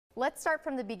Let's start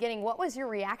from the beginning. What was your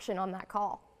reaction on that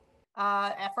call?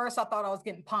 At first, I thought I was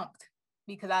getting punked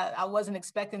because I wasn't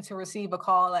expecting to receive a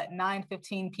call at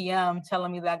 9:15 p.m.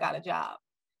 telling me that I got a job.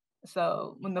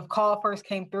 So when the call first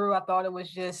came through, I thought it was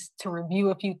just to review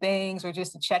a few things or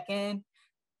just to check in.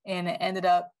 And it ended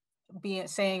up being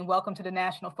saying, "Welcome to the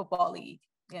National Football League."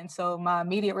 And so my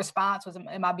immediate response was,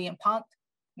 "Am I being punked?"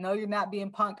 "No, you're not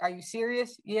being punked. Are you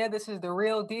serious?" "Yeah, this is the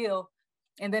real deal."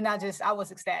 And then I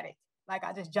was ecstatic. Like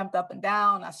I just jumped up and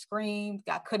down. I screamed.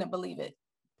 I couldn't believe it.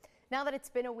 Now that it's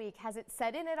been a week, has it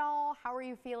set in at all? How are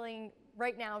you feeling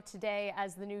right now today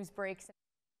as the news breaks?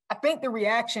 I think the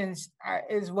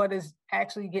is what is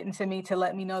actually getting to me to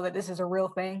let me know that this is a real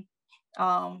thing.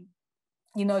 Um,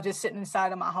 just sitting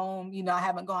inside of my home, I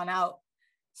haven't gone out.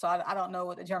 So I don't know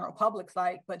what the general public's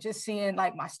like, but just seeing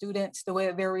like my students, the way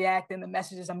that they're reacting, the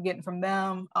messages I'm getting from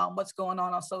them, what's going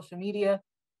on social media,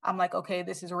 I'm like, okay,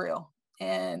 this is real.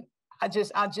 And I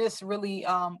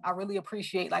really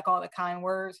appreciate like all the kind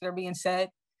words that are being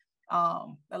said. A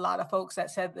lot of folks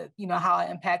that said that, how I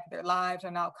impacted their lives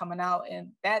are now coming out.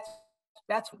 And that's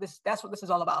what this is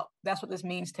all about. That's what this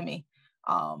means to me.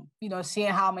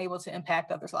 Seeing how I'm able to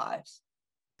impact others' lives.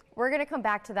 We're going to come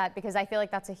back to that because I feel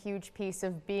like that's a huge piece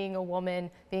of being a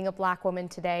woman, being a Black woman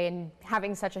today, and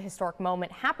having such a historic moment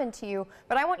happen to you.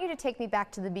 But I want you to take me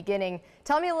back to the beginning.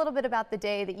 Tell me a little bit about the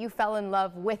day that you fell in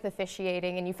love with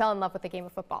officiating and you fell in love with the game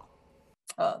of football.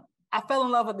 I fell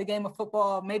in love with the game of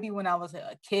football maybe when I was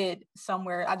a kid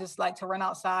somewhere. I just like to run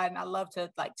outside and I love to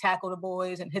like tackle the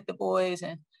boys and hit the boys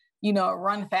and,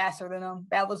 run faster than them.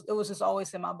 It was just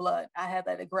always in my blood. I had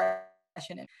that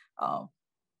aggression. And,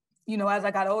 as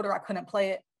I got older, I couldn't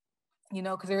play it,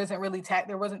 because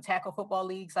there wasn't tackle football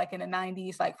leagues like in the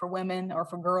 90s, like for women or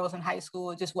for girls in high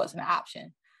school. It just wasn't an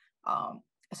option.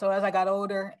 So as I got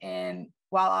older and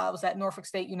while I was at Norfolk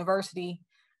State University,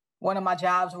 one of my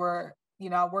jobs were,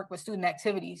 I worked with student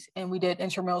activities and we did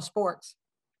intramural sports.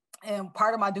 And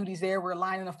part of my duties there were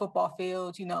lining the football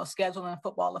fields, scheduling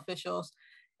football officials.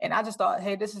 And I just thought,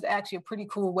 hey, this is actually a pretty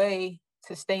cool way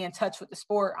to stay in touch with the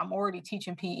sport. I'm already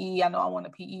teaching PE. I know I want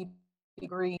a PE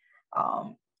degree.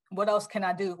 What else can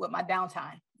I do with my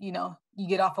downtime? You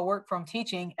get off of work from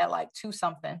teaching at like 2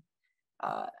 something.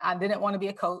 I didn't want to be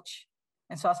a coach.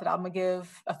 And so I said, I'm going to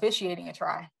give officiating a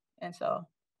try. And so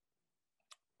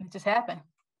it just happened.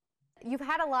 You've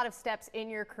had a lot of steps in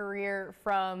your career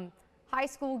from high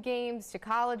school games to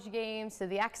college games to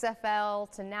the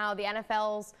XFL to now the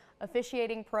NFL's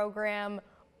officiating program.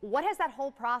 What has that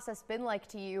whole process been like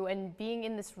to you and being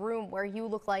in this room where you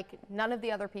look like none of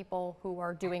the other people who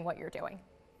are doing what you're doing?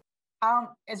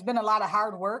 It's been a lot of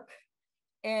hard work.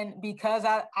 And because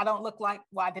I didn't look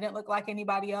like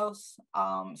anybody else,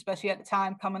 especially at the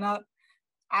time coming up,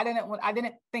 I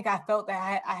didn't think I felt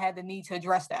that I had the need to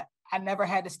address that. I never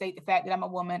had to state the fact that I'm a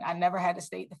woman. I never had to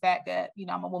state the fact that,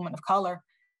 I'm a woman of color.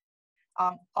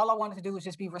 All I wanted to do was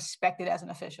just be respected as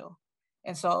an official.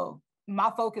 And so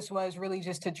my focus was really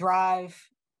just to drive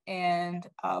and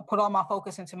put all my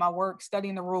focus into my work,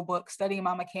 studying the rule book, studying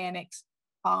my mechanics,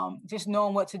 just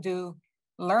knowing what to do,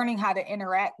 learning how to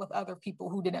interact with other people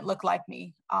who didn't look like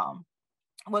me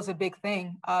was a big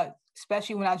thing,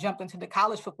 especially when I jumped into the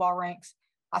college football ranks.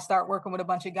 I started working with a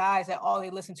bunch of guys that all they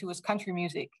listen to is country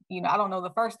music. I don't know the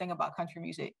first thing about country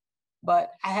music,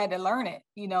 but I had to learn it.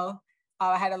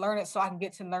 I had to learn it so I can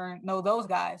get to know those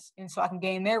guys, and so I can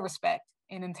gain their respect.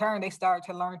 And in turn, they started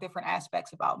to learn different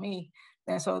aspects about me.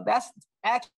 And so that's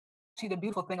actually the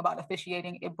beautiful thing about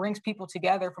officiating. It brings people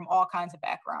together from all kinds of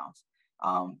backgrounds.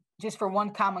 Just for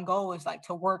one common goal is like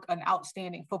to work an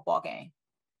outstanding football game.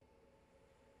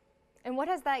 And what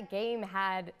has that game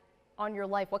had on your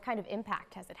life? What kind of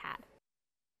impact has it had?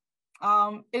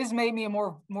 It has made me a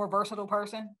more versatile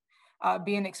person,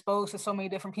 being exposed to so many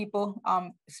different people,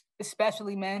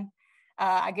 especially men.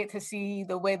 I get to see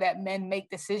the way that men make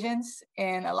decisions.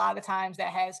 And a lot of times that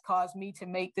has caused me to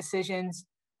make decisions,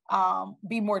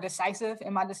 be more decisive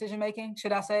in my decision making,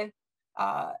 should I say.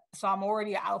 So I'm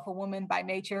already an alpha woman by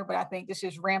nature, but I think this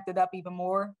just ramped it up even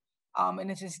more.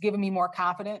 And it's just given me more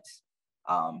confidence.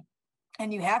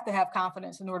 And you have to have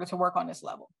confidence in order to work on this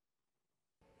level.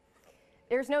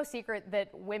 There's no secret that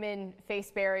women face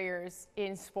barriers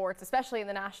in sports, especially in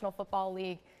the National Football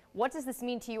League. What does this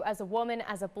mean to you as a woman,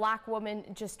 as a Black woman?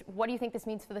 Just what do you think this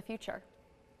means for the future?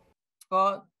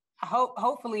 Well,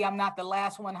 hopefully I'm not the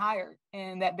last one hired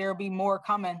and that there'll be more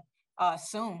coming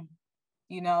soon,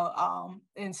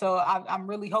 and so I'm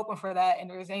really hoping for that. And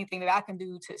if there's anything that I can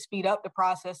do to speed up the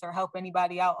process or help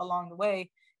anybody out along the way,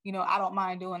 I don't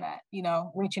mind doing that,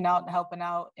 reaching out and helping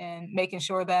out and making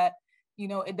sure that,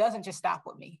 it doesn't just stop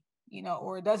with me.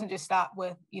 or it doesn't just stop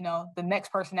with, the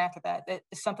next person after that.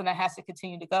 It's something that has to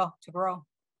continue to grow.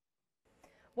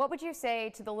 What would you say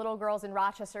to the little girls in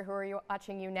Rochester who are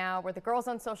watching you now, or the girls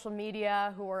on social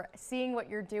media who are seeing what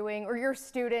you're doing, or your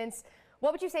students?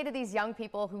 What would you say to these young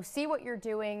people who see what you're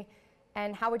doing,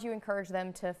 and how would you encourage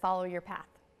them to follow your path?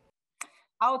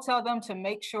 I would tell them to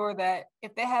make sure that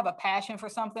if they have a passion for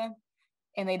something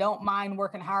and they don't mind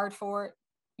working hard for it,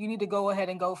 you need to go ahead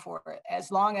and go for it, as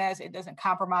long as it doesn't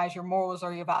compromise your morals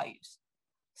or your values.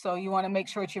 So you want to make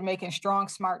sure that you're making strong,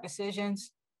 smart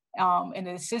decisions. And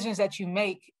the decisions that you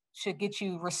make should get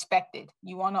you respected.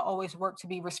 You want to always work to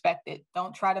be respected.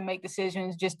 Don't try to make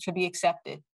decisions just to be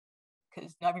accepted,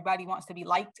 because everybody wants to be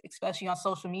liked, especially on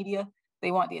social media.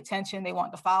 They want the attention, they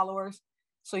want the followers.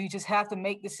 So you just have to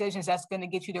make decisions that's going to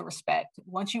get you the respect.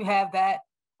 Once you have that,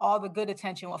 all the good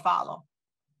attention will follow.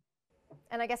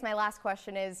 And I guess my last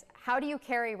question is, how do you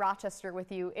carry Rochester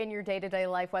with you in your day-to-day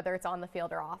life, whether it's on the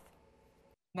field or off?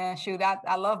 Man, shoot,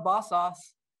 I love boss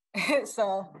sauce.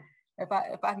 So if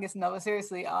I can get no,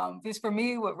 seriously, just for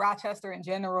me with Rochester in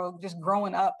general, just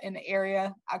growing up in the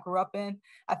area I grew up in,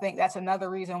 I think that's another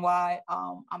reason why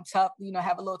I'm tough,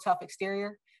 have a little tough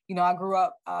exterior. I grew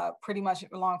up pretty much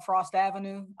along Frost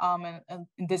Avenue, and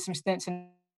did some stints in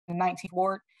the 19th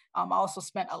Ward. I also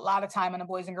spent a lot of time in the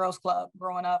Boys and Girls Club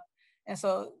growing up. And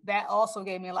so that also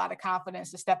gave me a lot of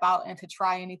confidence to step out and to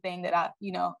try anything that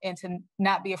and to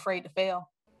not be afraid to fail.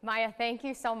 Maia, thank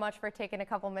you so much for taking a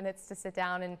couple minutes to sit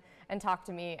down and talk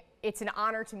to me. It's an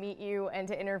honor to meet you and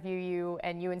to interview you,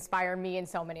 and you inspire me and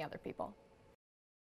so many other people.